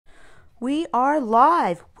We are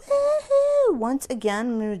live. Woohoo! Once again,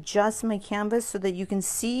 I'm going to adjust my canvas so that you can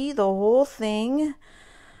see the whole thing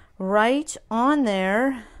right on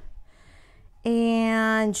there.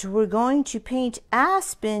 And we're going to paint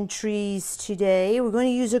aspen trees today. We're going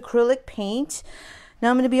to use acrylic paint.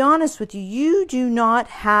 Now I'm going to be honest with you, you do not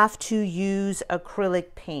have to use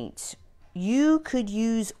acrylic paint. You could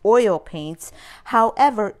use oil paints.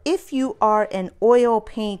 However, if you are an oil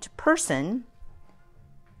paint person,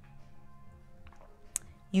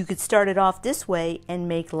 you could start it off this way and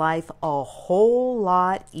make life a whole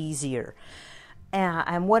lot easier.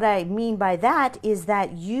 And what I mean by that is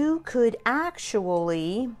that you could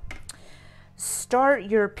actually start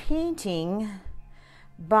your painting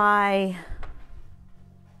in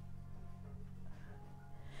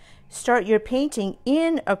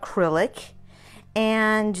acrylic,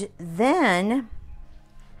 and then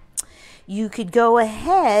you could go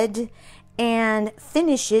ahead and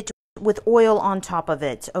finish it with oil on top of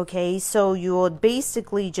it. Okay, so you'll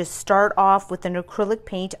basically just start off with an acrylic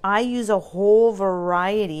paint. I use a whole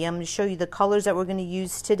variety. I'm going to show you the colors that we're going to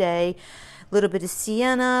use today. A little bit of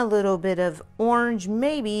sienna, a little bit of orange,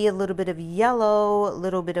 maybe a little bit of yellow, a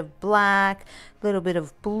little bit of black, a little bit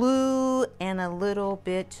of blue, and a little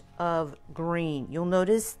bit of green. You'll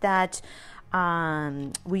notice that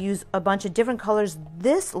we use a bunch of different colors.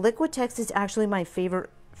 This Liquitex is actually my favorite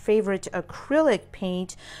acrylic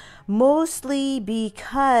paint, mostly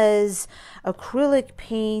because acrylic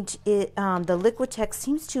paint, the Liquitex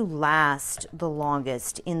seems to last the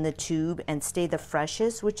longest in the tube and stay the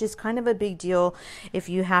freshest, which is kind of a big deal if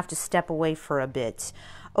you have to step away for a bit.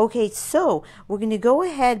 Okay, so we're going to go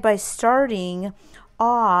ahead by starting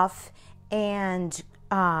off and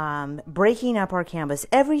breaking up our canvas.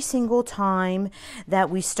 Every single time that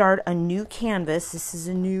we start a new canvas, this is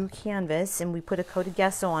a new canvas, and we put a coat of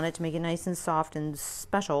gesso on it to make it nice and soft and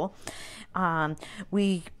special.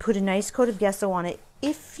 We put a nice coat of gesso on it.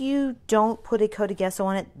 If you don't put a coat of gesso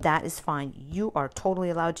on it, that is fine. You are totally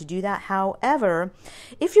allowed to do that. However,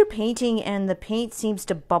 if you're painting and the paint seems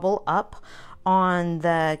to bubble up on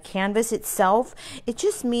the canvas itself, it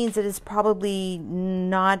just means that it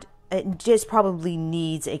just probably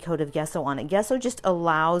needs a coat of gesso on it. Gesso just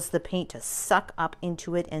allows the paint to suck up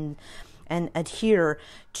into it and adhere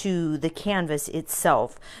to the canvas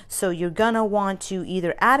itself. So you're gonna want to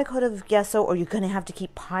either add a coat of gesso, or you're gonna have to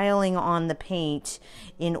keep piling on the paint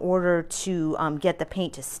in order to get the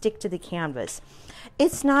paint to stick to the canvas.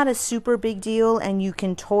 It's not a super big deal, and you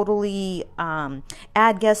can totally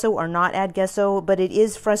add gesso or not add gesso, but it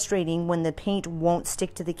is frustrating when the paint won't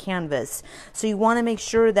stick to the canvas. So you want to make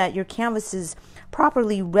sure that your canvas is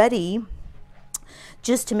properly ready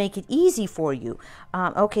just to make it easy for you.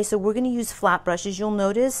 Okay, so we're going to use flat brushes. You'll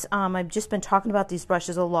notice, I've just been talking about these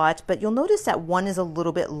brushes a lot, but you'll notice that one is a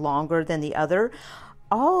little bit longer than the other.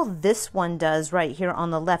 All this one does right here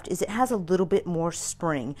on the left is it has a little bit more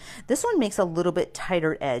spring. This one makes a little bit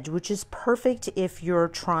tighter edge, which is perfect if you're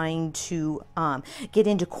trying to get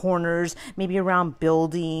into corners, maybe around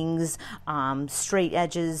buildings, straight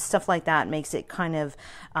edges, stuff like that. Makes it kind of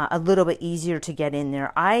a little bit easier to get in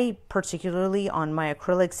there. I particularly, on my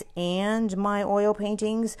acrylics and my oil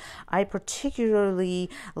paintings, I particularly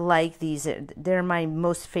like these. They're my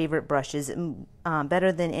most favorite brushes.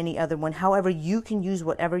 Better than any other one. However, you can use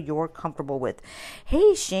whatever you're comfortable with.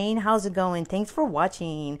 Hey Shane, how's it going? Thanks for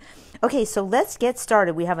watching. Okay, so let's get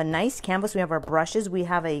started. We have a nice canvas. We have our brushes. We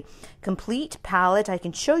have a complete palette. I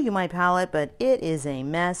can show you my palette, but it is a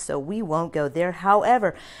mess, so we won't go there.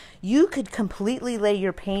 However, you could completely lay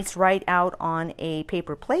your paints right out on a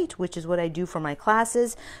paper plate, which is what I do for my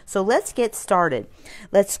classes. So let's get started.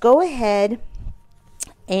 Let's go ahead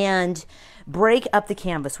and break up the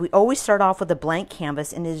canvas. We always start off with a blank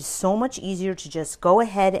canvas, and it is so much easier to just go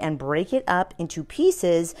ahead and break it up into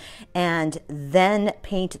pieces and then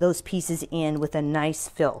paint those pieces in with a nice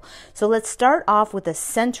fill. So let's start off with a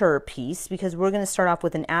center piece, because we're going to start off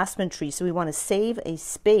with an aspen tree. So we want to save a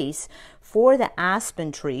space for the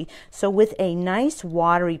aspen tree. So with a nice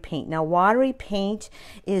watery paint. Now watery paint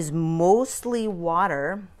is mostly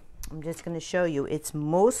water. I'm just going to show you. It's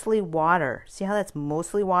mostly water. See how that's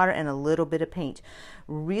mostly water and a little bit of paint.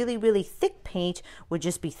 Really, really thick paint would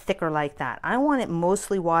just be thicker like that. I want it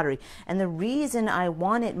mostly watery. And the reason I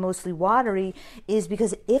want it mostly watery is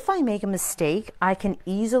because if I make a mistake, I can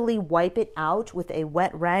easily wipe it out with a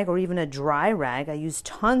wet rag or even a dry rag. I use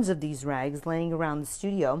tons of these rags laying around the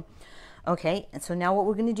studio. Okay, and so now what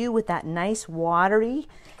we're going to do with that nice watery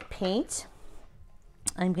paint,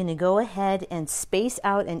 I'm going to go ahead and space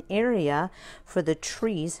out an area for the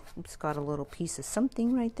trees. Oops, got a little piece of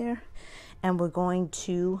something right there. And we're going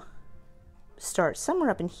to start somewhere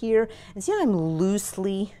up in here. And see how I'm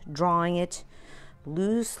loosely drawing it?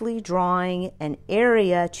 Loosely drawing an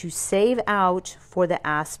area to save out for the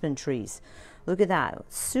aspen trees. Look at that,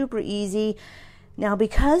 super easy. Now,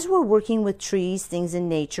 because we're working with trees, things in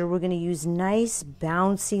nature, we're going to use nice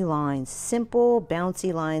bouncy lines, simple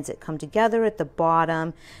bouncy lines that come together at the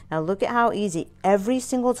bottom. Now, look at how easy. Every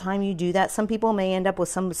single time you do that, some people may end up with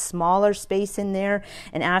some smaller space in there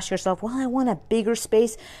and ask yourself, well, I want a bigger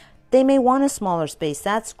space. They may want a smaller space.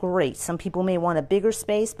 That's great. Some people may want a bigger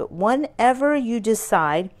space, but whenever you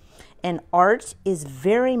decide, and art is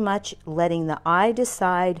very much letting the eye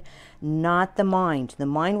decide, not the mind. The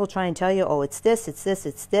mind will try and tell you, oh, it's this, it's this,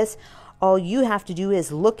 it's this. All you have to do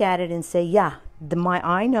is look at it and say, yeah, my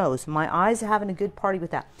eye knows. My eye's having a good party with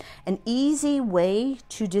that. An easy way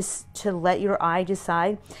to let your eye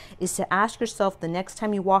decide is to ask yourself the next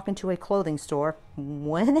time you walk into a clothing store,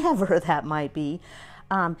 whenever that might be,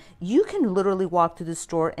 you can literally walk through the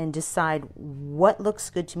store and decide what looks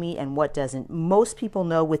good to me and what doesn't. Most people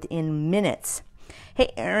know within minutes.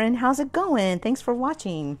 Hey, Erin, how's it going? Thanks for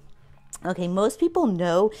watching. Okay, most people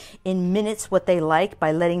know in minutes what they like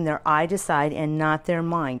by letting their eye decide and not their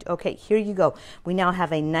mind. Okay, here you go. We now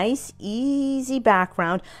have a nice, easy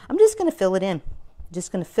background. I'm just going to fill it in.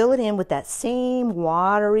 Just going to fill it in with that same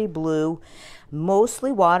watery blue,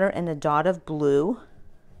 mostly water and a dot of blue.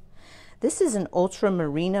 This is an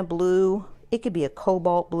ultramarina blue. It could be a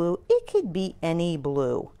cobalt blue. It could be any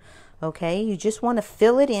blue. Okay, you just want to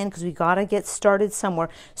fill it in because we got to get started somewhere.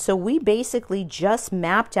 So we basically just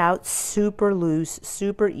mapped out super loose,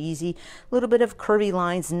 super easy, a little bit of curvy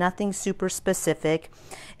lines, nothing super specific.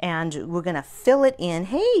 And we're going to fill it in.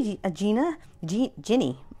 Hey,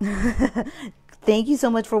 Ginny. Thank you so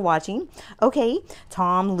much for watching. Okay,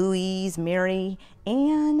 Tom, Louise, Mary,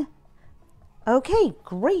 Anne. Okay,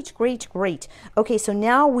 great, great, great. Okay, so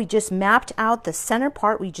now we just mapped out the center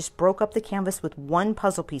part. We just broke up the canvas with one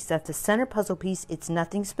puzzle piece. That's the center puzzle piece. It's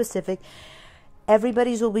nothing specific.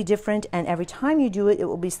 Everybody's will be different, and every time you do it, it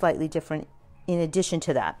will be slightly different in addition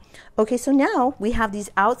to that. Okay, so now we have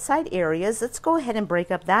these outside areas. Let's go ahead and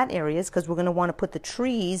break up that areas because we're going to want to put the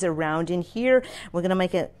trees around in here. We're going to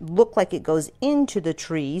make it look like it goes into the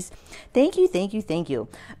trees. Thank you, thank you, thank you.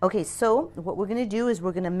 Okay, so what we're going to do is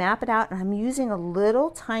we're going to map it out, and I'm using a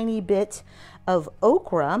little tiny bit of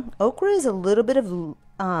ochre. Ochre is a little bit of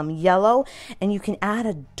yellow, and you can add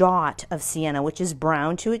a dot of sienna, which is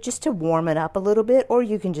brown, to it just to warm it up a little bit, or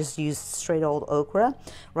you can just use straight old ochre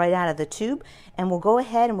right out of the tube. And we'll go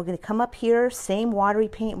ahead and we're going to come up here, same watery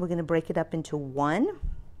paint, we're going to break it up into 1,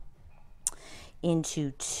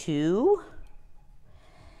 into 2,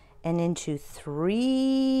 and into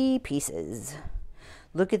 3 pieces.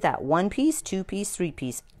 Look at that, 1 piece, 2 piece, 3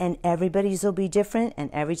 piece, and everybody's will be different,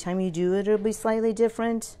 and every time you do it, it'll be slightly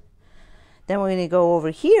different. Then we're going to go over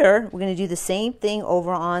here. We're going to do the same thing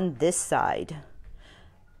over on this side.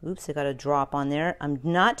 Oops, I got a drop on there. I'm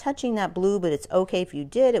not touching that blue, but it's okay if you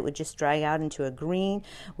did. It would just drag out into a green.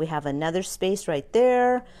 We have another space right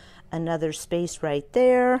there, another space right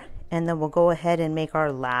there, and then we'll go ahead and make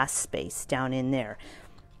our last space down in there.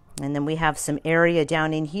 And then we have some area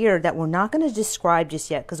down in here that we're not going to describe just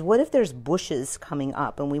yet, because what if there's bushes coming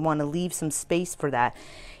up and we want to leave some space for that?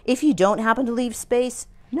 If you don't happen to leave space,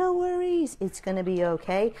 no worries, it's going to be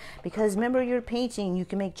okay, because remember, you're painting, you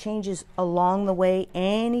can make changes along the way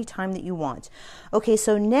anytime that you want. Okay,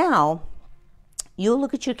 so now you'll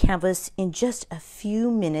look at your canvas. In just a few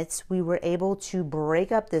minutes, we were able to break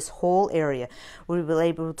up this whole area. We were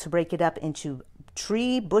able to break it up into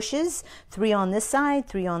tree bushes, 3 on this side,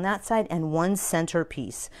 3 on that side, and 1 center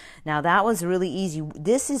piece. Now that was really easy.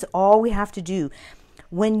 This is all we have to do.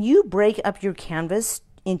 When you break up your canvas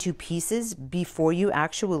into pieces before you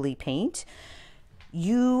actually paint,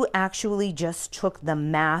 you actually just took the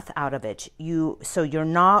math out of it. So you're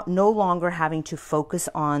no longer having to focus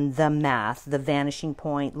on the math, the vanishing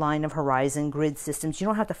point, line of horizon, grid systems. You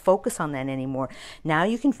don't have to focus on that anymore. Now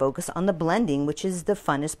you can focus on the blending, which is the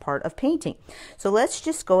funnest part of painting. So let's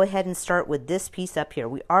just go ahead and start with this piece up here.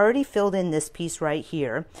 We already filled in this piece right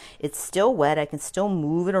here. It's still wet. I can still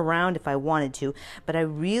move it around if I wanted to, but I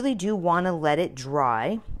really do want to let it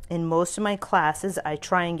dry. In most of my classes, I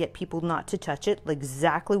try and get people not to touch it.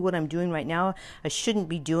 Exactly what I'm doing right now. I shouldn't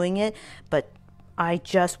be doing it, but I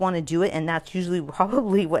just want to do it, and that's usually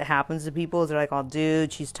probably what happens to people. Is they're like, oh,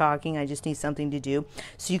 dude, she's talking. I just need something to do.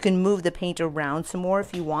 So you can move the paint around some more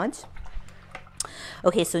if you want.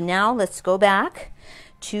 Okay, so now let's go back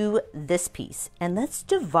to this piece, and let's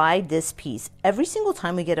divide this piece. Every single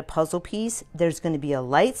time we get a puzzle piece, there's going to be a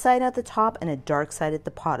light side at the top and a dark side at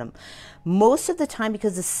the bottom. Most of the time,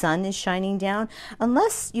 because the sun is shining down,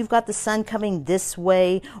 unless you've got the sun coming this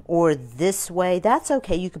way or this way, that's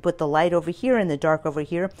okay. You could put the light over here and the dark over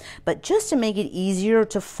here, but just to make it easier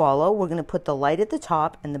to follow, we're going to put the light at the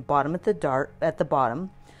top and the bottom at the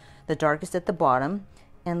bottom, the darkest at the bottom.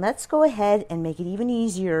 And let's go ahead and make it even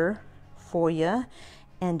easier for you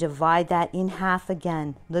and divide that in half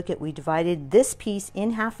again. Look at, we divided this piece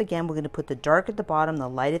in half again. We're going to put the dark at the bottom, the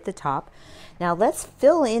light at the top. Now let's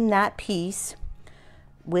fill in that piece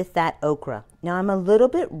with that ochre. Now I'm a little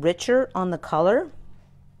bit richer on the color,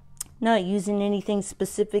 not using anything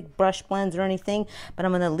specific, brush blends or anything, but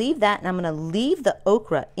I'm going to leave that, and I'm going to leave the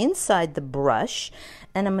ochre inside the brush,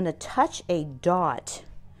 and I'm going to touch a dot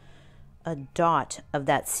of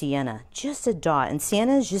that sienna, just a dot. And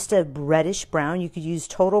sienna is just a reddish brown. You could use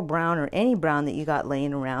total brown or any brown that you got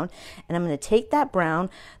laying around. And I'm going to take that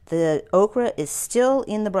brown. The ochre is still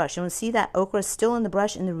in the brush. You want to see that ochre is still in the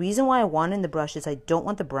brush. And the reason why I want it in the brush is I don't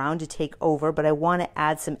want the brown to take over, but I want to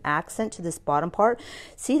add some accent to this bottom part.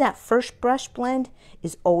 See, that first brush blend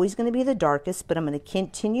is always going to be the darkest, but I'm going to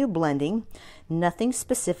continue blending. Nothing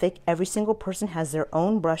specific. Every single person has their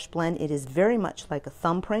own brush blend. It is very much like a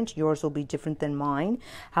thumbprint. Yours will be different than mine.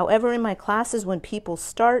 However, in my classes, when people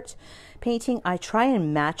start painting, I try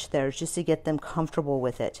and match theirs just to get them comfortable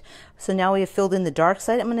with it. So now we have filled in the dark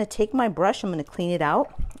side. I'm going to take my brush, I'm going to clean it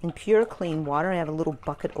out in pure clean water. I have a little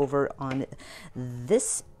bucket over on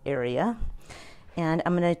this area, and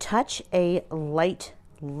I'm going to touch a light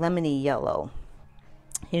lemony yellow.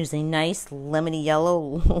 Here's a nice lemony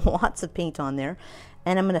yellow, lots of paint on there,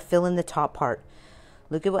 and I'm going to fill in the top part.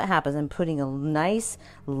 Look at what happens. I'm putting a nice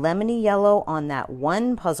lemony yellow on that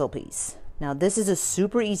one puzzle piece. Now this is a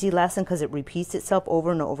super easy lesson because it repeats itself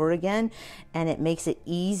over and over again, and it makes it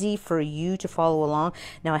easy for you to follow along.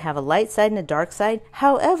 Now I have a light side and a dark side.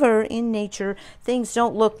 However, in nature, things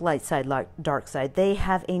don't look light side, dark side. They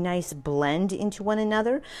have a nice blend into one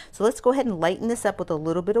another. So let's go ahead and lighten this up with a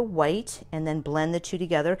little bit of white and then blend the two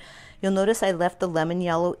together. You'll notice I left the lemon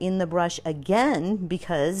yellow in the brush again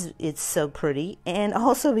because it's so pretty, and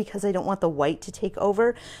also because I don't want the white to take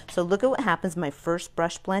over. So look at what happens. My first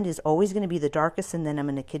brush blend is always going to be the darkest, and then I'm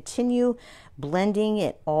going to continue blending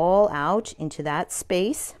it all out into that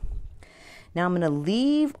space. Now I'm going to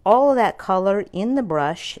leave all of that color in the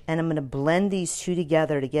brush, and I'm going to blend these two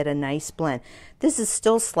together to get a nice blend. This is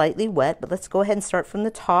still slightly wet, but let's go ahead and start from the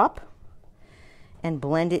top and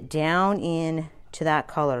blend it down in to that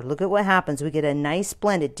color. Look at what happens. We get a nice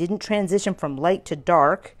blend. It didn't transition from light to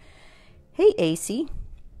dark. Hey AC,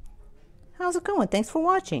 how's it going? Thanks for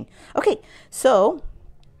watching. Okay, so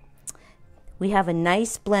we have a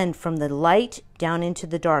nice blend from the light down into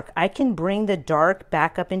the dark. I can bring the dark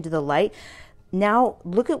back up into the light. Now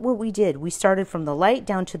look at what we did. We started from the light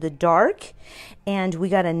down to the dark, and we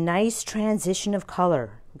got a nice transition of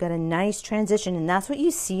color. We got a nice transition, and that's what you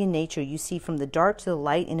see in nature. You see from the dark to the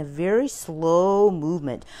light in a very slow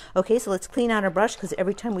movement. Okay, so let's clean out our brush, because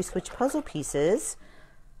every time we switch puzzle pieces,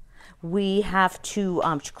 we have to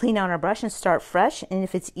clean out our brush and start fresh. And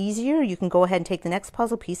if it's easier, you can go ahead and take the next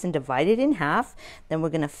puzzle piece and divide it in half. Then we're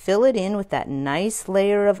going to fill it in with that nice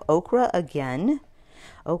layer of ochre again.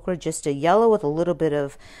 Ochre, just a yellow with a little bit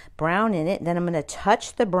of brown in it. Then I'm going to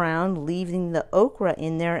touch the brown, leaving the ochre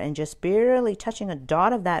in there and just barely touching a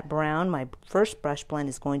dot of that brown. My first brush blend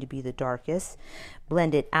is going to be the darkest.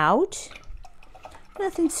 Blend it out.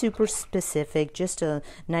 Nothing super specific, just a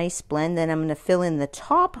nice blend. Then I'm going to fill in the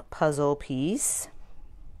top puzzle piece.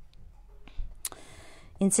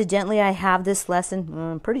 Incidentally, I have this lesson,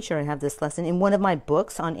 I'm pretty sure I have this lesson in one of my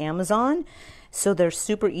books on Amazon. So they're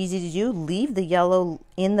super easy to do. Leave the yellow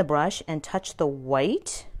in the brush and touch the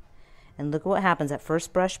white. And look at what happens. That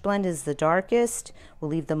first brush blend is the darkest.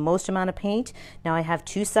 We'll leave the most amount of paint. Now I have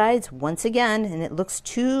two sides once again, and it looks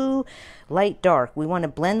too light dark. We want to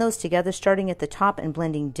blend those together, starting at the top and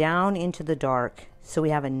blending down into the dark. So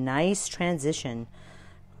we have a nice transition.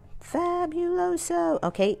 Fabuloso.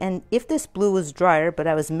 Okay, and if this blue was drier, but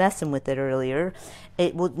I was messing with it earlier,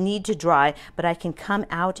 it will need to dry, but I can come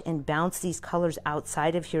out and bounce these colors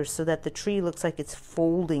outside of here so that the tree looks like it's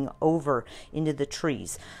folding over into the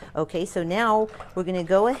trees. Okay, so now we're going to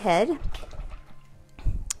go ahead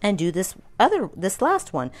and do this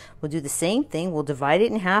last one. We'll do the same thing. We'll divide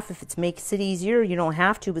it in half if it makes it easier. You don't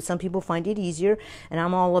have to, but some people find it easier, and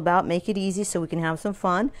I'm all about make it easy so we can have some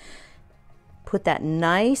fun. Put that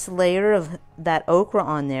nice layer of that ochre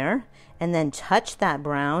on there, and then touch that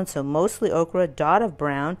brown, so mostly ochre, a dot of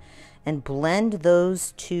brown, and blend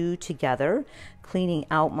those two together, cleaning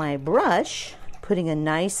out my brush, putting a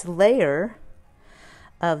nice layer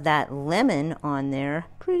of that lemon on there.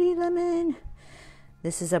 Pretty lemon.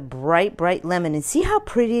 This is a bright, bright lemon. And see how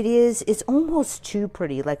pretty it is? It's almost too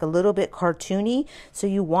pretty, like a little bit cartoony. So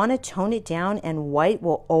you want to tone it down, and white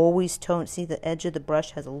will always tone. See, the edge of the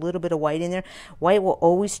brush has a little bit of white in there. White will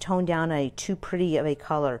always tone down a too pretty of a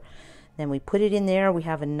color. Then we put it in there. We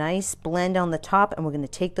have a nice blend on the top, and we're going to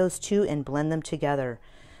take those two and blend them together.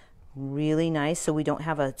 Really nice, so we don't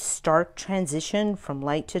have a stark transition from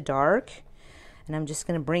light to dark. And I'm just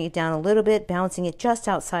going to bring it down a little bit, bouncing it just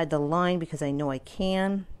outside the line because I know I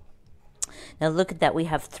can. Now look at that. We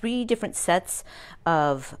have 3 different sets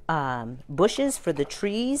of bushes for the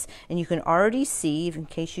trees, and you can already see, in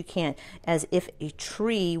case you can't, as if a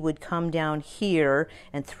tree would come down here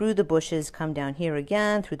and through the bushes, come down here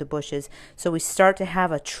again through the bushes. So we start to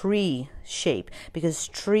have a tree shape because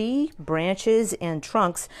tree branches and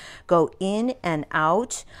trunks go in and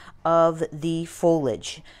out of the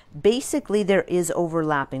foliage. Basically, there is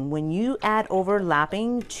overlapping. When you add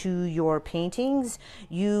overlapping to your paintings,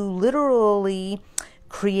 you literally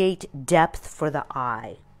create depth for the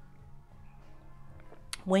eye.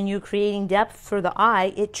 When you're creating depth for the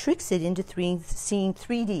eye, it tricks it into seeing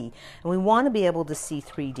 3D, and we want to be able to see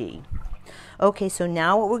 3D. Okay, so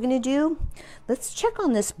now what we're going to do, let's check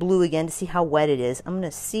on this blue again to see how wet it is. I'm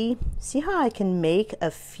going to see how I can make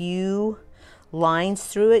a few lines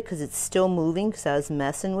through it because it's still moving because I was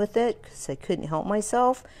messing with it because I couldn't help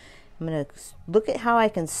myself. I'm going to look at how I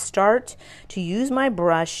can start to use my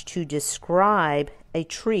brush to describe a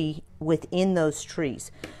tree within those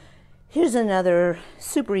trees. Here's another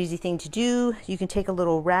super easy thing to do. You can take a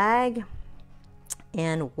little rag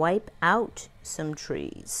and wipe out some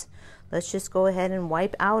trees. Let's just go ahead and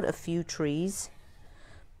wipe out a few trees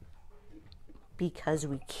because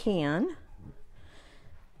we can.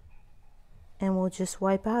 And we'll just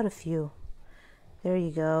wipe out a few. There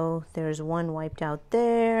you go. There's one wiped out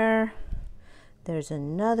there. There's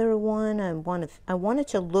another one. I want it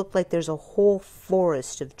to look like there's a whole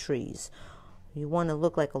forest of trees. You want to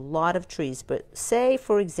look like a lot of trees. But say,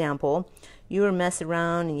 for example, you were messing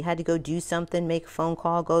around and you had to go do something, make a phone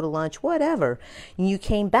call, go to lunch, whatever. And you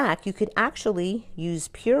came back, you could actually use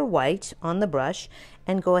pure white on the brush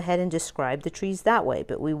and go ahead and describe the trees that way.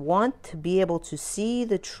 But we want to be able to see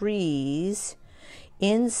the trees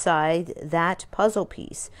inside that puzzle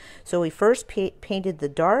piece. So we first painted the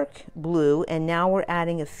dark blue, and now we're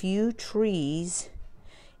adding a few trees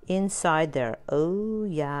inside there. Oh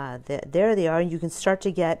yeah, there they are. You can start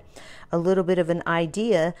to get a little bit of an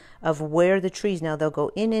idea of where the trees, now they'll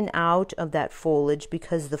go in and out of that foliage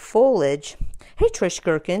because the foliage. Hey Trish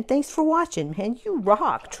Gherkin, thanks for watching, man, you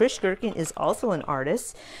rock. Trish Gherkin is also an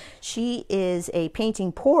artist. She is a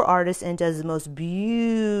painting pour artist and does the most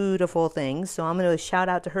beautiful things. So I'm going to shout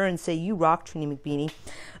out to her and say you rock, Trini McBeanie.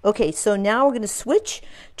 Okay, so now we're going to switch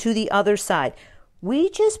to the other side. We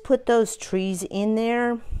just put those trees in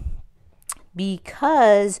there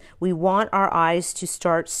because we want our eyes to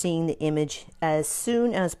start seeing the image as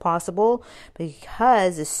soon as possible,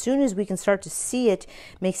 because as soon as we can start to see it,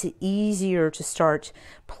 makes it easier to start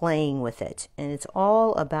playing with it. And it's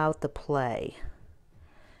all about the play.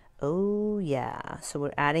 Oh yeah, so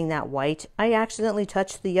we're adding that white. I accidentally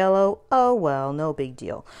touched the yellow. Oh well, no big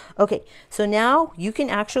deal. Okay, so now you can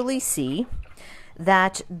actually see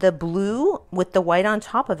that the blue with the white on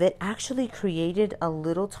top of it actually created a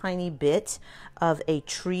little tiny bit of a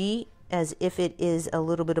tree, as if it is a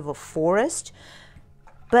little bit of a forest.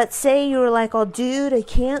 But say you're like, oh dude, I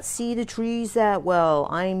can't see the trees that well.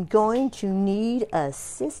 I'm going to need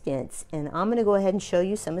assistance, and I'm going to go ahead and show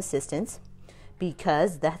you some assistance,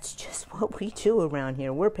 because that's just what we do around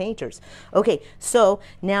here. We're painters. Okay, so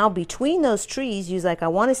now between those trees, you're like, I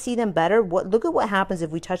want to see them better. Look at what happens if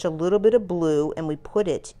we touch a little bit of blue and we put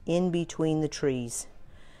it in between the trees.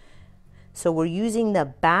 So we're using the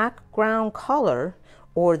background color,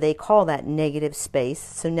 or they call that negative space.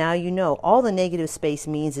 So now you know all the negative space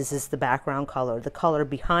means is the background color, the color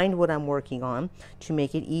behind what I'm working on, to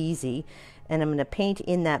make it easy. And I'm going to paint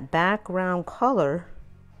in that background color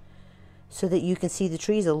so that you can see the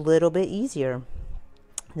trees a little bit easier.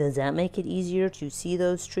 Does that make it easier to see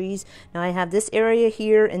those trees? Now I have this area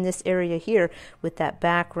here and this area here with that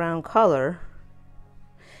background color.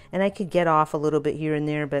 And I could get off a little bit here and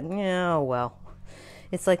there, but yeah, well.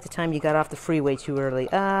 It's like the time you got off the freeway too early.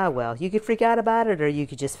 Ah, well, you could freak out about it or you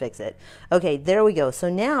could just fix it. Okay, there we go. So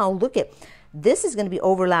now look at this is going to be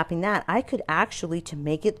overlapping that. I could actually, to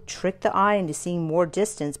make it trick the eye into seeing more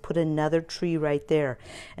distance, put another tree right there.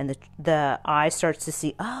 And the eye starts to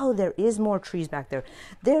see, oh, there is more trees back there.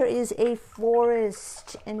 There is a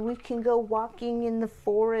forest, and we can go walking in the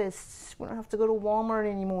forest. We don't have to go to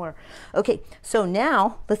Walmart anymore. Okay, so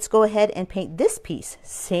now let's go ahead and paint this piece.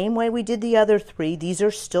 Same way we did the other three. These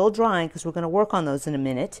are still drying because we're going to work on those in a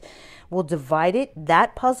minute. We'll divide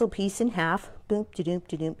that puzzle piece in half. Boom, da-doom,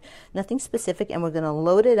 da-doom. Nothing specific. And we're going to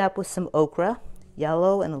load it up with some ochre,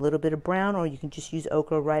 yellow and a little bit of brown, or you can just use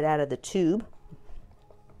ochre right out of the tube.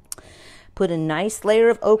 Put a nice layer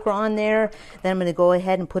of ochre on there. Then I'm going to go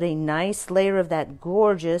ahead and put a nice layer of that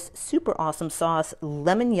gorgeous, super awesome sauce,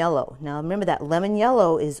 lemon yellow. Now remember that lemon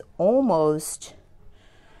yellow is almost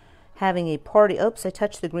having a party. Oops, I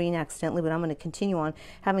touched the green accidentally, but I'm going to continue on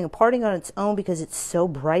having a party on its own because it's so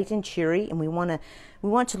bright and cheery, and we want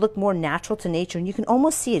to look more natural to nature. And you can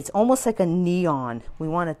almost see it. It's almost like a neon. We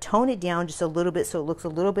want to tone it down just a little bit so it looks a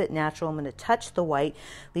little bit natural. I'm going to touch the white,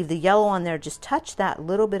 leave the yellow on there. Just touch that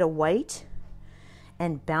little bit of white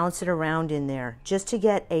and bounce it around in there just to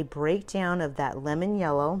get a breakdown of that lemon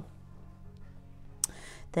yellow.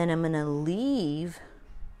 Then I'm going to leave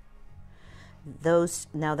those.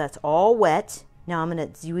 Now that's all wet. Now I'm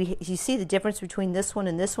going to, you see the difference between this one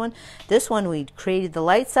and this one? This one we created the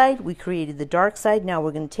light side, we created the dark side. Now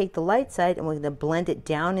we're going to take the light side and we're going to blend it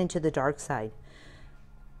down into the dark side.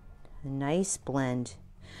 A nice blend.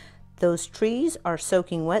 Those trees are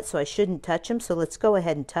soaking wet, so I shouldn't touch them. So let's go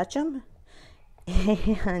ahead and touch them.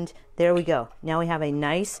 And there we go. Now we have a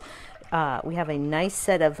nice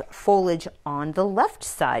set of foliage on the left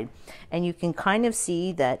side, and you can kind of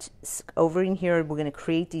see that over in here we're going to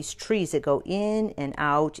create these trees that go in and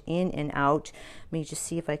out, in and out. Let me just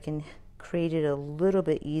see if I can create it a little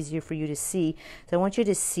bit easier for you to see. So I want you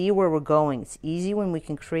to see where we're going. It's easy when we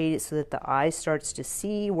can create it so that the eye starts to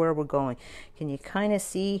see where we're going. Can you kind of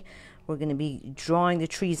see? We're going to be drawing the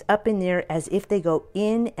trees up in there as if they go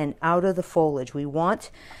in and out of the foliage. We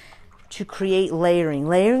want to create layering.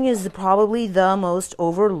 Layering is probably the most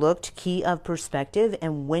overlooked key of perspective,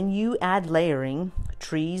 and when you add layering,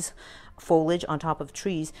 trees, foliage on top of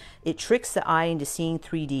trees, it tricks the eye into seeing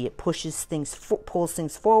 3D. It pushes things, pulls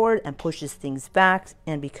things forward and pushes things back,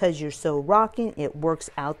 and because you're so rocking, it works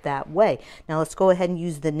out that way. Now let's go ahead and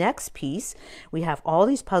use the next piece. We have all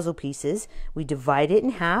these puzzle pieces. We divide it in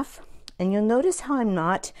half. And you'll notice how I'm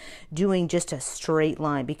not doing just a straight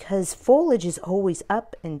line, because foliage is always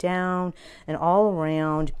up and down and all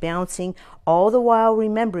around, bouncing, all the while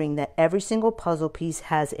remembering that every single puzzle piece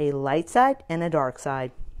has a light side and a dark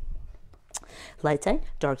side. Light side,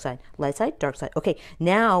 dark side, light side, dark side. Okay,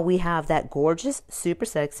 now we have that gorgeous, super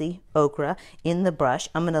sexy ochre in the brush.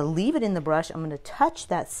 I'm going to leave it in the brush. I'm going to touch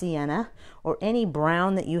that sienna or any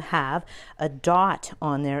brown that you have. A dot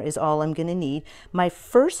on there is all I'm going to need. My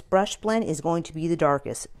first brush blend is going to be the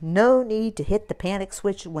darkest. No need to hit the panic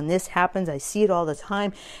switch when this happens. I see it all the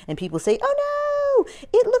time, and people say, oh no,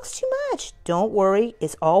 it looks too much. Don't worry,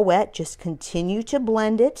 it's all wet. Just continue to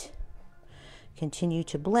blend it. Continue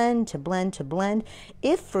to blend, to blend, to blend.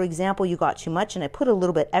 If, for example, you got too much and I put a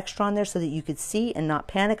little bit extra on there so that you could see and not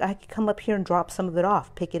panic, I could come up here and drop some of it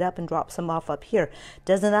off, pick it up and drop some off up here.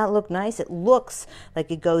 Doesn't that look nice? It looks like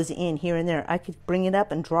it goes in here and there. I could bring it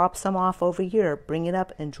up and drop some off over here, bring it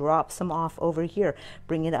up and drop some off over here,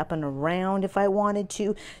 bring it up and around if I wanted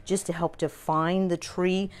to, just to help define the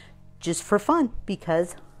tree just for fun,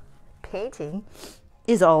 because painting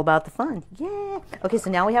is all about the fun. Yeah. Okay, so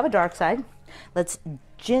now we have a dark side. Let's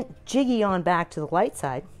jiggy on back to the light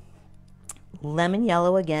side. Lemon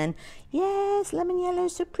yellow again. Yes, lemon yellow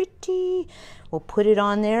is so pretty. We'll put it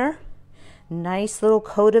on there. Nice little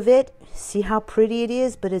coat of it. See how pretty it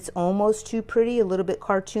is, but it's almost too pretty, a little bit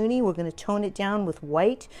cartoony. We're going to tone it down with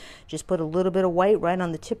white. Just put a little bit of white right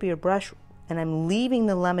on the tip of your brush, and I'm leaving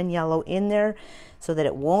the lemon yellow in there so that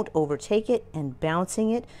it won't overtake it, and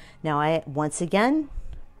bouncing it. Now I, once again,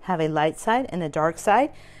 have a light side and a dark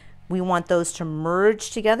side. We want those to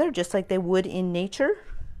merge together just like they would in nature.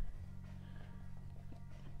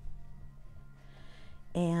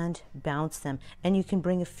 And bounce them. And you can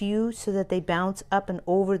bring a few so that they bounce up and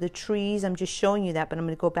over the trees. I'm just showing you that, but I'm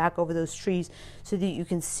going to go back over those trees so that you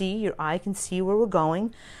can see, your eye can see where we're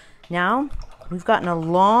going. Now, we've gotten a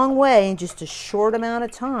long way in just a short amount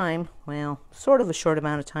of time. Well, sort of a short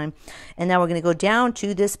amount of time. And now we're going to go down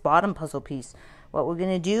to this bottom puzzle piece. What we're going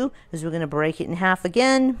to do is we're going to break it in half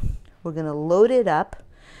again. We're going to load it up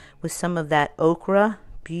with some of that ochre,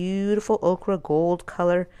 beautiful ochre gold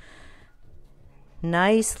color.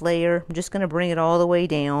 Nice layer. I'm just going to bring it all the way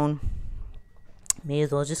down. May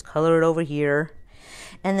as well just color it over here.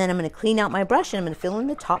 And then I'm going to clean out my brush and I'm going to fill in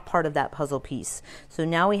the top part of that puzzle piece. So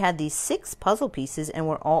now we had these 6 puzzle pieces and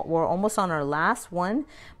we're almost on our last one.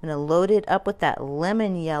 I'm going to load it up with that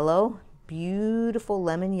lemon yellow, beautiful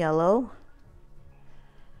lemon yellow.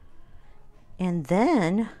 And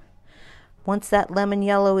then once that lemon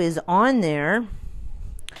yellow is on there,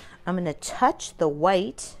 I'm going to touch the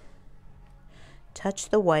white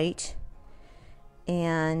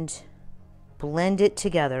and blend it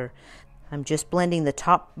together. I'm just blending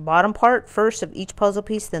the bottom part first of each puzzle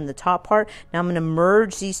piece, then the top part. Now I'm going to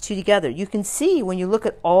merge these two together. You can see when you look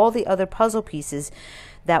at all the other puzzle pieces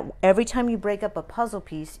that every time you break up a puzzle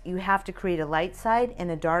piece, you have to create a light side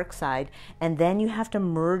and a dark side, and then you have to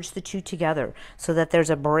merge the two together so that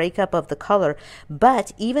there's a breakup of the color.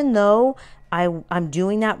 But even though I'm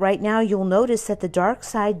doing that right now, you'll notice that the dark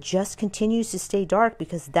side just continues to stay dark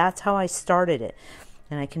because that's how I started it.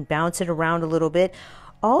 And I can bounce it around a little bit.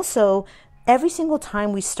 Also, every single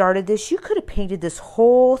time we started this, you could have painted this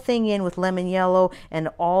whole thing in with lemon yellow and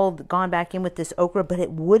all gone back in with this ochre, but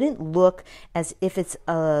it wouldn't look as if it's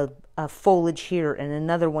a foliage here and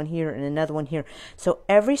another one here and another one here. So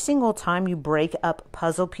every single time you break up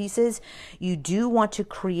puzzle pieces, you do want to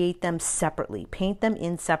create them separately. Paint them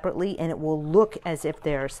in separately and it will look as if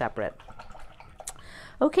they are separate.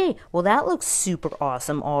 Okay, well that looks super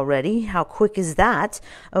awesome already. How quick is that?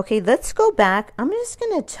 Okay, let's go back. I'm just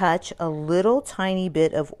going to touch a little tiny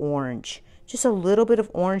bit of orange. Just a little bit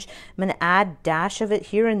of orange. I'm going to add a dash of it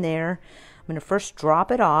here and there. I'm going to first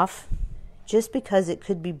drop it off just because it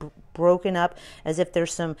could be broken up as if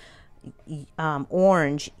there's some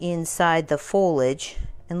orange inside the foliage.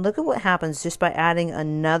 And look at what happens just by adding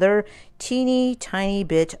another teeny tiny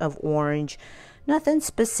bit of orange. Nothing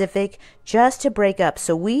specific, just to break up.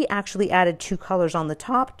 So we actually added 2 colors on the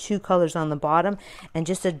top, 2 colors on the bottom, and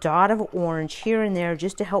just a dot of orange here and there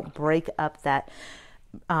just to help break up that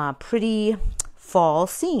pretty fall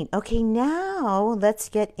scene. Okay, now let's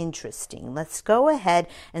get interesting. Let's go ahead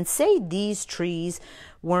and say these trees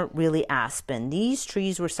weren't really aspen. These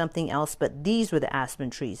trees were something else, but these were the aspen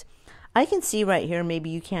trees. I can see right here, maybe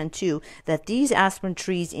you can too, that these aspen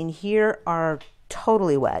trees in here are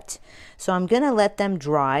totally wet. So I'm going to let them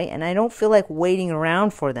dry, and I don't feel like waiting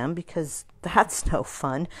around for them because that's no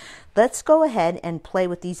fun. Let's go ahead and play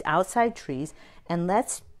with these outside trees, and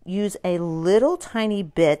let's use a little tiny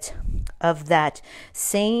bit of that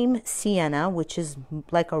same sienna, which is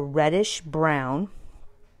like a reddish brown,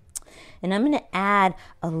 and I'm going to add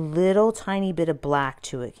a little tiny bit of black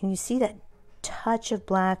to it. Can you see that touch of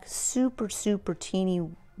black? Super teeny.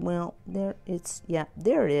 Well, there it's, yeah,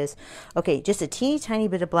 there it is. Okay, just a teeny tiny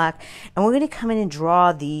bit of black, and we're going to come in and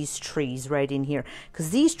draw these trees right in here because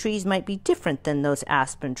these trees might be different than those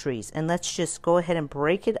aspen trees. And let's just go ahead and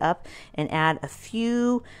break it up and add a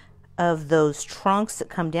few of those trunks that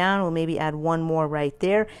come down. We'll maybe add one more right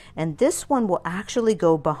there, and this one will actually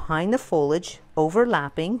go behind the foliage,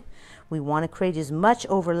 overlapping. We want to create as much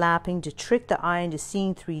overlapping to trick the eye into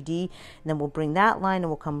seeing 3D, and then we'll bring that line and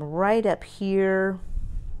we'll come right up here.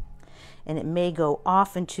 And it may go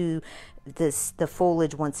off into the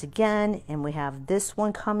foliage once again, and we have this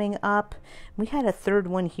one coming up. We had a third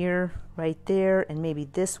one here right there, and maybe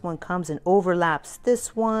this one comes and overlaps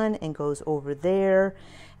this one and goes over there,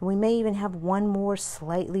 and we may even have one more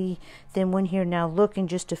slightly thin one here. Now look, in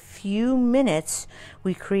just a few minutes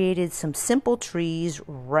we created some simple trees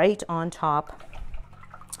right on top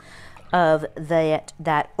of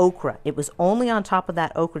that ochre. It was only on top of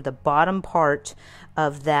that ochre, the bottom part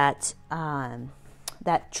of that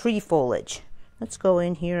that tree foliage. Let's go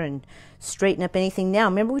in here and straighten up anything. Now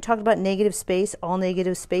remember we talked about negative space. All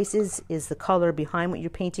negative spaces is the color behind what you're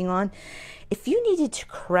painting on. If you needed to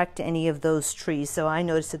correct any of those trees, so I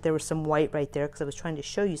noticed that there was some white right there because I was trying to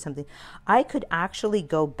show you something, I could actually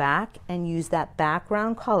go back and use that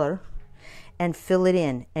background color and fill it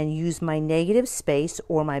in and use my negative space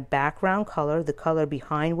or my background color, the color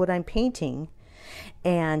behind what I'm painting,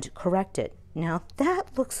 and correct it. Now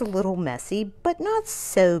that looks a little messy, but not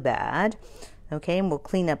so bad. Okay, and we'll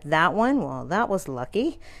clean up that one. Well, that was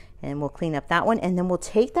lucky. And we'll clean up that one, and then we'll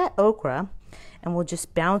take that ochre and we'll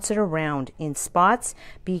just bounce it around in spots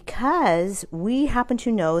because we happen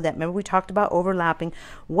to know that, remember we talked about overlapping.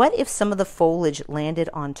 What if some of the foliage landed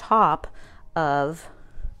on top of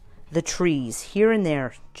the trees here and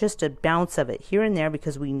there, just a bounce of it here and there,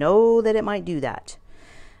 because we know that it might do that.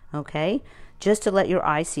 Okay, just to let your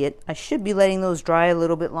eye see it. I should be letting those dry a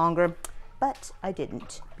little bit longer, but I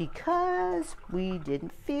didn't because we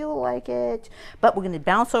didn't feel like it. But we're going to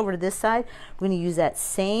bounce over to this side. We're going to use that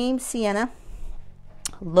same sienna,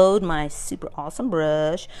 load my super awesome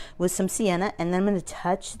brush with some sienna, and then I'm going to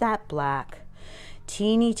touch that black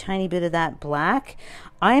teeny tiny bit of that black.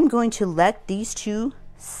 I'm going to let these two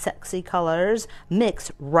sexy colors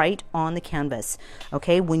mix right on the canvas.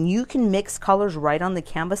 Okay, when you can mix colors right on the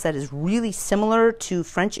canvas, that is really similar to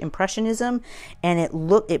French Impressionism, and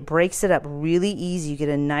it breaks it up really easy. You get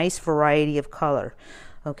a nice variety of color.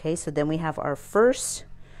 Okay, so then we have our first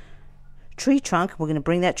tree trunk. We're going to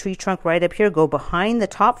bring that tree trunk right up here, go behind the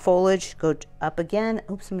top foliage, go up again.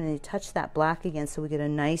 Oops, I'm going to touch that black again so we get a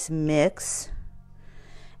nice mix.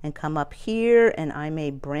 And come up here, and I may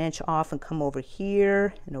branch off and come over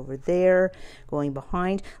here and over there, going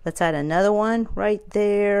behind. Let's add another one right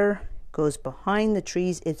there. Goes behind the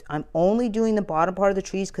trees. I'm only doing the bottom part of the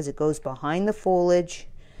trees because it goes behind the foliage,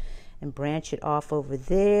 and branch it off over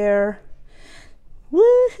there.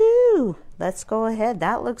 Woohoo! Let's go ahead.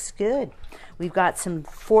 That looks good. We've got some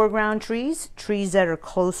foreground trees that are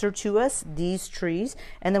closer to us, these trees,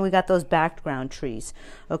 and then we got those background trees.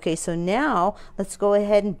 Okay, so now let's go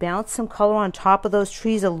ahead and bounce some color on top of those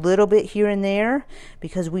trees a little bit here and there,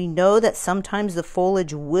 because we know that sometimes the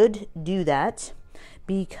foliage would do that.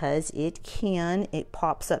 Because it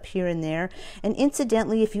pops up here and there. And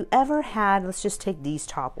incidentally, if you ever had, let's just take these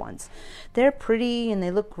top ones. They're pretty and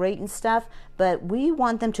they look great and stuff, but we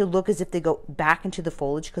want them to look as if they go back into the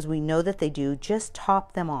foliage, because we know that they do. Just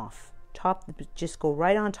top them off. Just go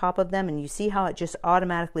right on top of them, and you see how it just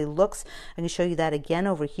automatically looks. I can show you that again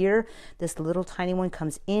over here. This little tiny one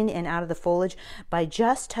comes in and out of the foliage. By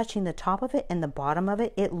just touching the top of it and the bottom of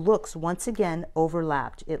it, it looks once again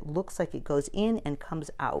overlapped. It looks like it goes in and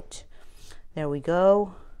comes out. There we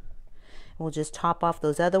go. We'll just top off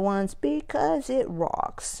those other ones because it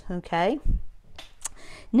rocks. Okay.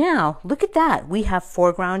 Now, look at that. We have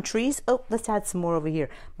foreground trees. Oh, let's add some more over here.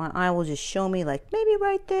 My eye will just show me, like, maybe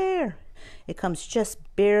right there. It comes just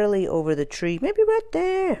barely over the tree. Maybe right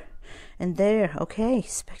there. And there. Okay,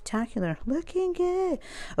 spectacular. Looking good.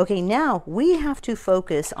 Okay, now we have to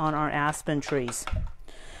focus on our aspen trees.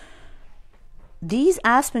 These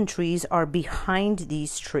aspen trees are behind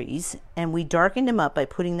these trees, and we darkened them up by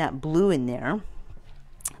putting that blue in there.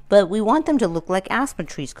 But we want them to look like aspen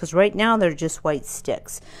trees, because right now they're just white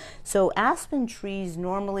sticks. So aspen trees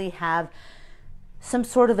normally have some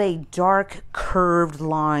sort of a dark curved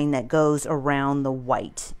line that goes around the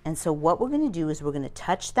white. And so what we're going to do is we're going to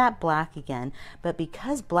touch that black again. But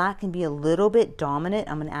because black can be a little bit dominant,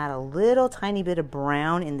 I'm going to add a little tiny bit of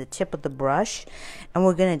brown in the tip of the brush. And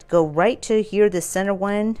we're going to go right to here, the center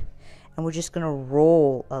one. And we're just going to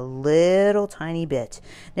roll a little tiny bit.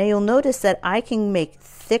 Now you'll notice that I can make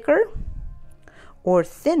thicker or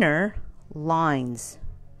thinner lines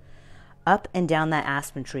up and down that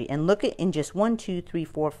aspen tree. And look at in just 1, 2, 3,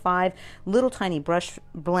 4, 5 little tiny brush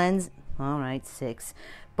blends. All right, 6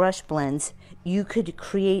 brush blends. You could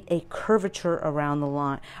create a curvature around the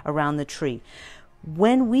line, around the tree.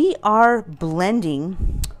 When we are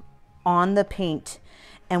blending on the paint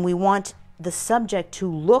and we want the subject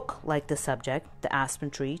to look like the subject, the aspen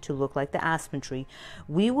tree, to look like the aspen tree,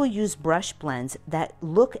 we will use brush blends that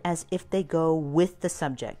look as if they go with the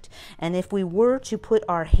subject. And if we were to put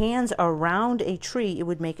our hands around a tree, it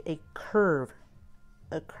would make a curve.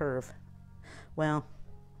 A curve. Well,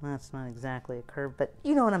 that's not exactly a curve, but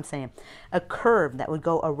you know what I'm saying. A curve that would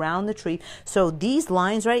go around the tree. So these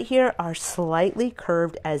lines right here are slightly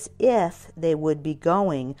curved as if they would be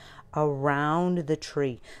going around the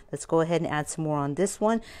tree. Let's go ahead and add some more on this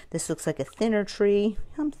one. This looks like a thinner tree.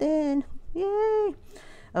 I'm thin. Yay.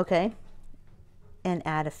 Okay. And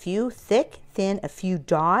add a few thick, thin, a few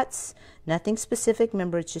dots. Nothing specific.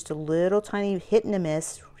 Remember, it's just a little tiny hit and a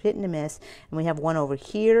miss, hit and a miss. And we have one over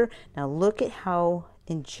here. Now look at how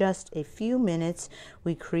in just a few minutes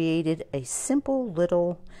we created a simple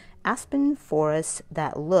little aspen forest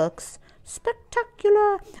that looks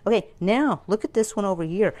spectacular. Okay, now look at this one over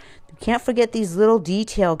here. You can't forget these little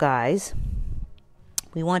detail guys.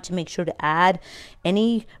 We want to make sure to add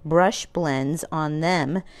any brush blends on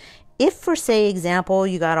them. If, for say example,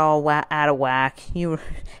 you got all out of whack, you were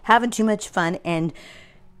having too much fun and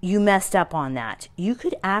you messed up on that, you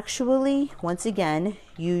could actually, once again,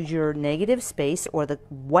 use your negative space or the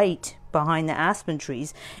white behind the aspen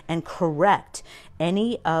trees and correct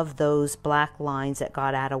any of those black lines that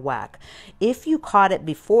got out of whack. If you caught it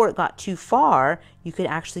before it got too far, you could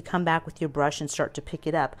actually come back with your brush and start to pick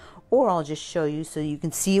it up. Or I'll just show you so you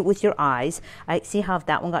can see it with your eyes. I see how if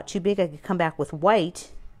that one got too big, I could come back with white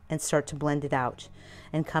and start to blend it out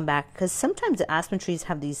and come back. Because sometimes the aspen trees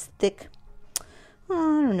have these thick, I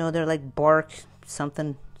don't know, they're like bark,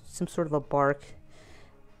 something, some sort of a bark.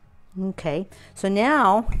 Okay, so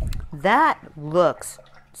now that looks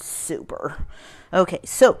super. Okay,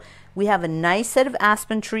 so We have a nice set of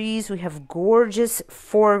aspen trees. We have gorgeous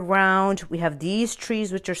foreground. We have these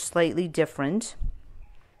trees which are slightly different.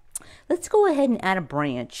 Let's go ahead and add a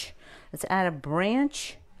branch. Let's add a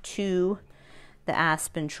branch to the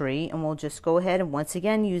aspen tree, and we'll just go ahead and once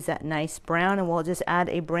again use that nice brown, and we'll just add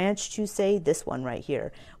a branch to, say, this one right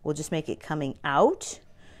here. We'll just make it coming out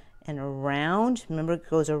and around. Remember, it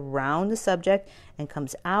goes around the subject and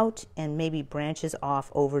comes out and maybe branches off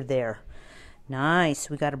over there. Nice.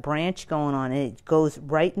 We got a branch going on. It goes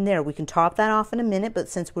right in there. We can top that off in a minute, but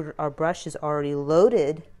since our brush is already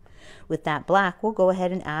loaded with that black, we'll go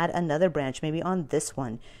ahead and add another branch, maybe on this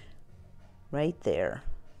one right there.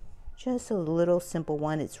 Just a little simple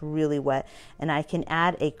one. It's really wet, and I can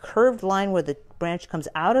add a curved line where the branch comes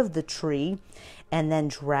out of the tree and then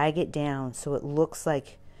drag it down so it looks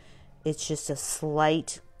like it's just a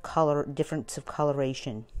slight color difference of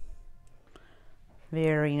coloration.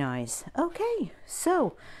 Very nice. Okay,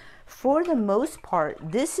 so for the most part,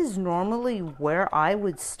 this is normally where I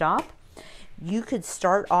would stop. You could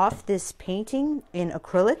start off this painting in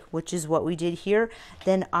acrylic, which is what we did here.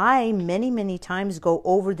 Then I many times go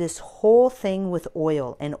over this whole thing with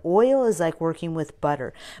oil, and oil is like working with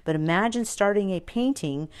butter. But imagine starting a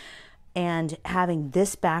painting and having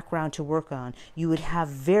this background to work on. You would have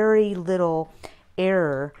very little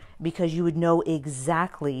error because you would know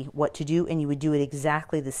exactly what to do, and you would do it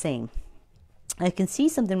exactly the same. I can see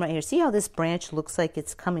something right here. See how this branch looks like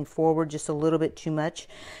it's coming forward just a little bit too much?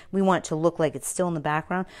 We want it to look like it's still in the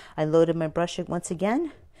background. I loaded my brush once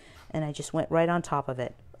again, and I just went right on top of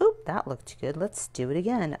it. Oop, that looked good. Let's do it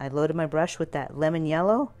again. I loaded my brush with that lemon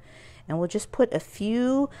yellow, and we'll just put a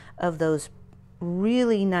few of those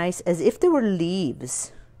really nice, as if they were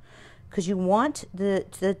leaves, because you want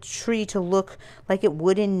the tree to look like it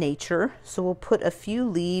would in nature. So we'll put a few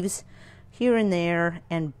leaves here and there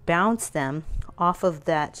and bounce them off of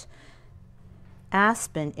that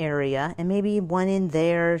aspen area, and maybe one in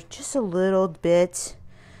there just a little bit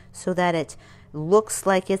so that it looks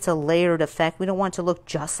like it's a layered effect. We don't want it to look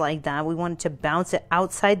just like that. We want it to bounce it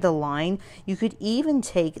outside the line. You could even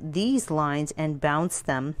take these lines and bounce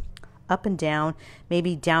them up and down,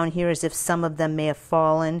 maybe down here as if some of them may have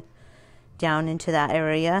fallen down into that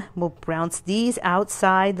area. We'll bounce these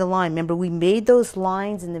outside the line. Remember, we made those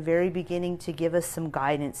lines in the very beginning to give us some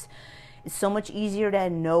guidance. It's so much easier to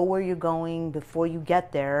know where you're going before you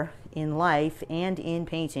get there in life and in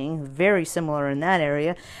painting. Very similar in that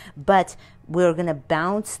area, but we're going to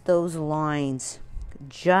bounce those lines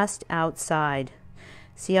just outside.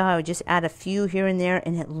 See how I just add a few here and there,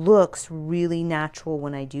 and it looks really natural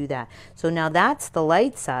when I do that. So now that's the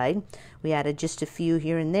light side. We added just a few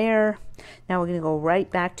here and there. Now we're going to go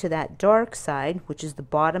right back to that dark side, which is the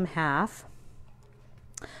bottom half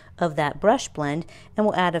of that brush blend, and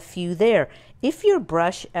we'll add a few there. If your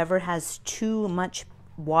brush ever has too much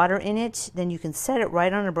water in it, then you can set it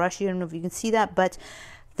right on a brush. I don't know if you can see that, but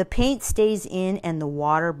the paint stays in and the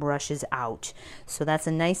water brushes out. So that's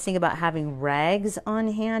a nice thing about having rags on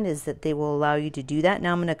hand, is that they will allow you to do that.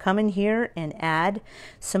 Now I'm going to come in here and add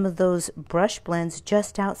some of those brush blends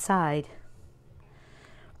just outside.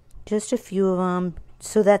 Just a few of them,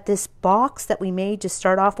 so that this box that we made to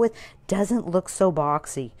start off with doesn't look so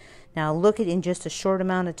boxy. Now look at, in just a short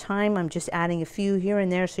amount of time, I'm just adding a few here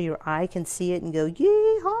and there so your eye can see it and go,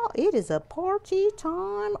 yeehaw, it is a party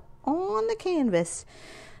time on the canvas.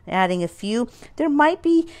 Adding a few. There might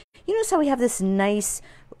be, you notice how we have this nice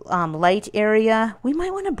light area? We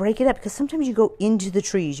might want to break it up, because sometimes you go into the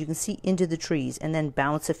trees. You can see into the trees, and then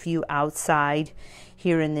bounce a few outside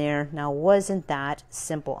here and there. Now, wasn't that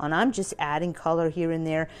simple? And I'm just adding color here and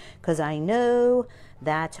there because I know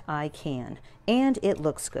that I can, and it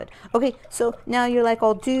looks good. Okay, so now you're like,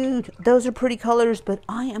 oh dude, those are pretty colors, but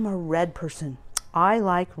I am a red person. I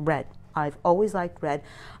like red. I've always liked red.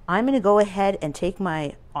 I'm going to go ahead and take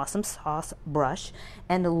my Awesome Sauce brush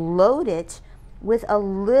and load it with a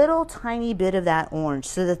little tiny bit of that orange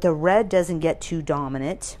so that the red doesn't get too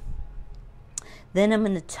dominant. Then I'm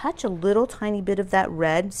going to touch a little tiny bit of that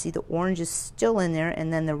red. See, the orange is still in there,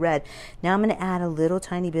 and then the red. Now I'm going to add a little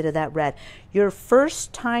tiny bit of that red. Your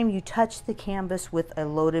first time you touch the canvas with a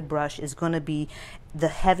loaded brush is going to be the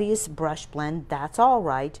heaviest brush blend. That's all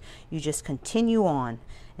right. You just continue on.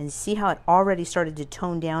 And see how it already started to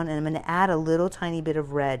tone down, and I'm going to add a little tiny bit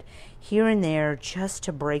of red here and there just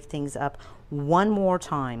to break things up one more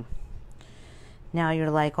time. Now you're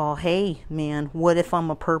like, oh, hey, man, what if I'm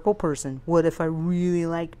a purple person? What if I really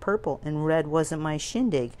liked purple and red wasn't my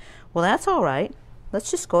shindig? Well, that's all right. Let's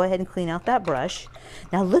just go ahead and clean out that brush.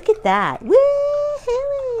 Now look at that.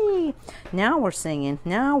 Woo-hoo! Now we're singing.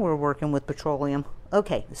 Now we're working with petroleum.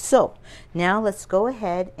 Okay, so now let's go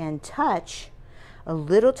ahead and touch a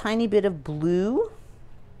little tiny bit of blue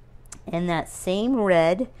and that same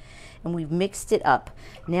red, and we've mixed it up.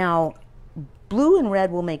 Now, blue and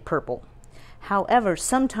red will make purple. However,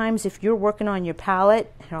 sometimes if you're working on your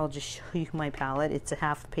palette, here I'll just show you my palette. It's a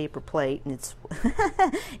half paper plate, and it's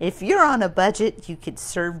if you're on a budget, you could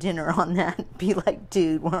serve dinner on that. Be like,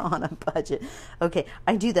 dude, we're on a budget. Okay,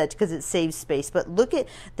 I do that because it saves space. But look at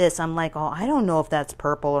this. I'm like, oh, I don't know if that's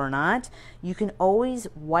purple or not. You can always,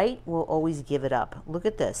 white will always give it up. Look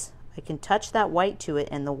at this. I can touch that white to it,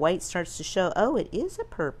 and the white starts to show, oh, it is a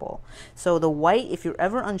purple. So the white, if you're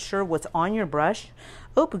ever unsure what's on your brush,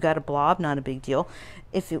 oh, we got a blob, not a big deal.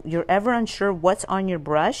 If you're ever unsure what's on your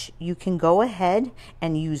brush, you can go ahead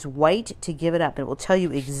and use white to give it up. It will tell you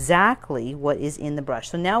exactly what is in the brush.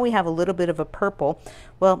 So now we have a little bit of a purple.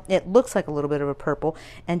 Well, it looks like a little bit of a purple,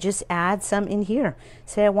 and just add some in here.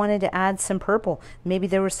 Say I wanted to add some purple. Maybe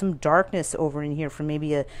there was some darkness over in here for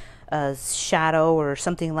maybe a shadow or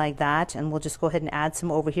something like that, and we'll just go ahead and add some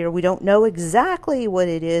over here. We don't know exactly what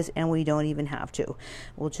it is, and we don't even have to.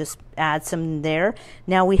 We'll just add some there.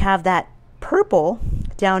 Now we have that purple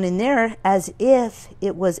down in there as if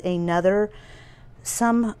it was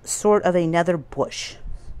some sort of another bush.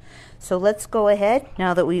 So let's go ahead,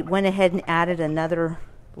 now that we went ahead and added another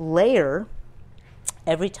layer.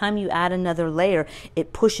 Every time you add another layer,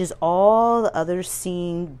 it pushes all the other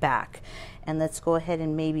scene back. And let's go ahead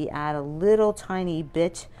and maybe add a little tiny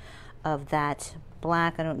bit of that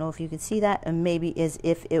black. I don't know if you can see that. And maybe as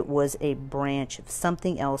if it was a branch of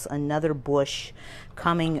something else, another bush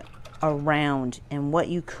coming around. And what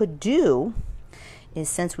you could do is,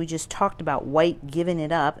 since we just talked about white giving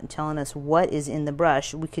it up and telling us what is in the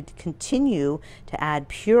brush, we could continue to add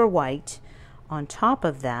pure white on top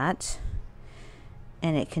of that.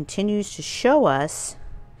 And it continues to show us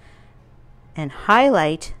and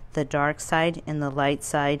highlight the dark side and the light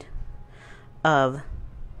side of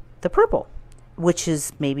the purple, which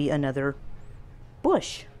is maybe another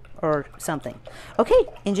bush or something. Okay,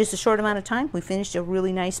 in just a short amount of time, we finished a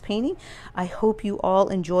really nice painting. I hope you all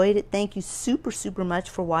enjoyed it. Thank you super much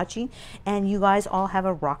for watching, and you guys all have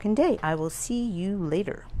a rockin' day. I will see you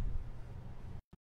later.